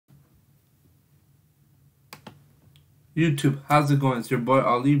YouTube, how's it going? It's your boy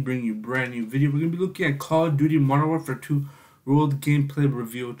Ali bringing you a brand new video. We're going to be looking at Call of Duty Modern Warfare 2 World Gameplay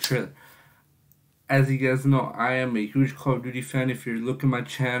Reveal Trailer. As you guys know, I am a huge Call of Duty fan. If you're looking at my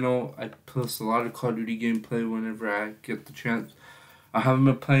channel, I post a lot of Call of Duty gameplay whenever I get the chance. I haven't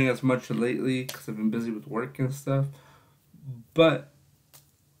been playing as much lately because I've been busy with work and stuff. But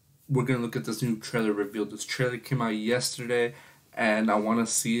we're going to look at this new trailer reveal. This trailer came out yesterday and I want to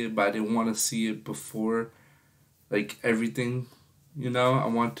see it, but I didn't want to see it before like everything, I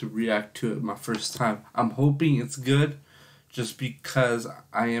want to react to it my first time. I'm hoping it's good just because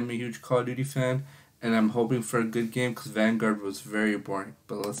I am a huge Call of Duty fan and I'm hoping for a good game because Vanguard was very boring.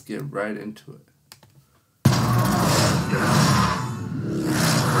 But let's get right into it.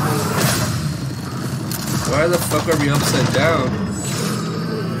 Why the fuck are we upside down?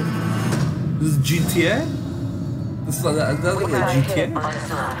 This is GTA? This is another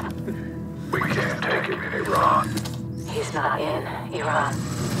GTA? We can't take him in Iran. He's not in Iran.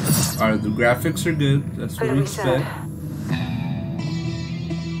 Alright, the graphics are good. That's what we expect.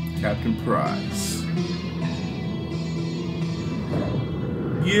 Captain Price.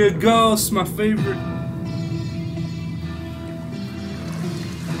 Yeah, Ghost, my favorite.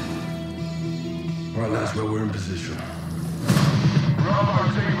 Alright, lads, well, we're in position.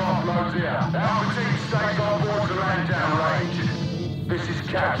 Bravo team offloads here. Alpha team stays on board to land down range. This is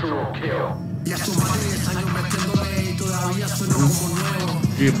capture or kill. J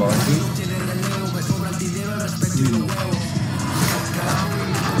Balvin.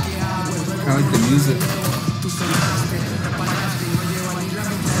 Kind of like the music.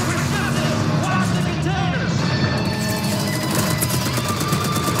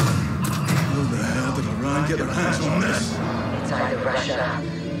 How the hell did Iran get their hands on this? It's either Russia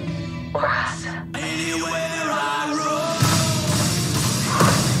or us.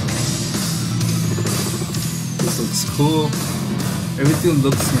 This looks cool. Everything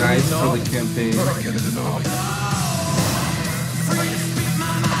looks nice for the campaign. The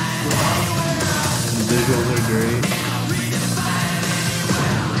visuals are great.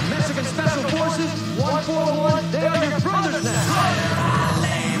 Mexican Special Forces, 141, they are your brothers now.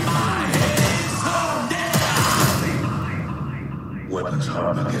 Weapons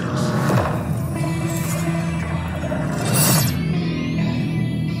hard to get us.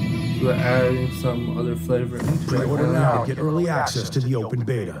 We're adding some other flavor into it. Pre-order now to get early access to the open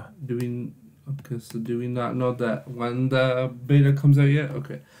beta. Do we not know that when the beta comes out yet?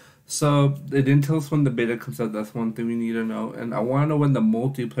 Okay. So they didn't tell us when the beta comes out. That's one thing we need to know. And I want to know when the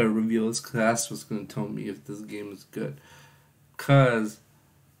multiplayer reveal is, because that's what's going to tell me if this game is good. Because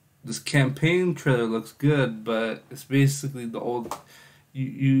this campaign trailer looks good, but it's basically the old...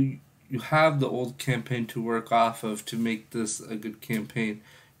 You have the old campaign to work off of to make this a good campaign.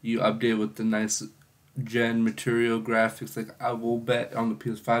 You update with the nice gen material graphics. Like, I will bet on the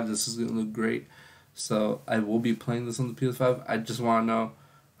PS5 this is going to look great. So I will be playing this on the PS5. I just want to know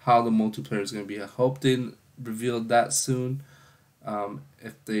how the multiplayer is going to be. I hope they reveal that soon.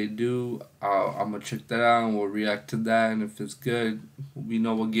 If they do, I'm going to check that out and we'll react to that. And if it's good, we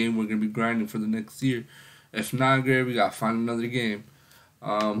know what game we're going to be grinding for the next year. If not great, we got to find another game.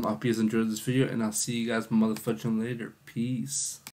 I hope you guys enjoyed this video, and I'll see you guys motherfucking later. Peace.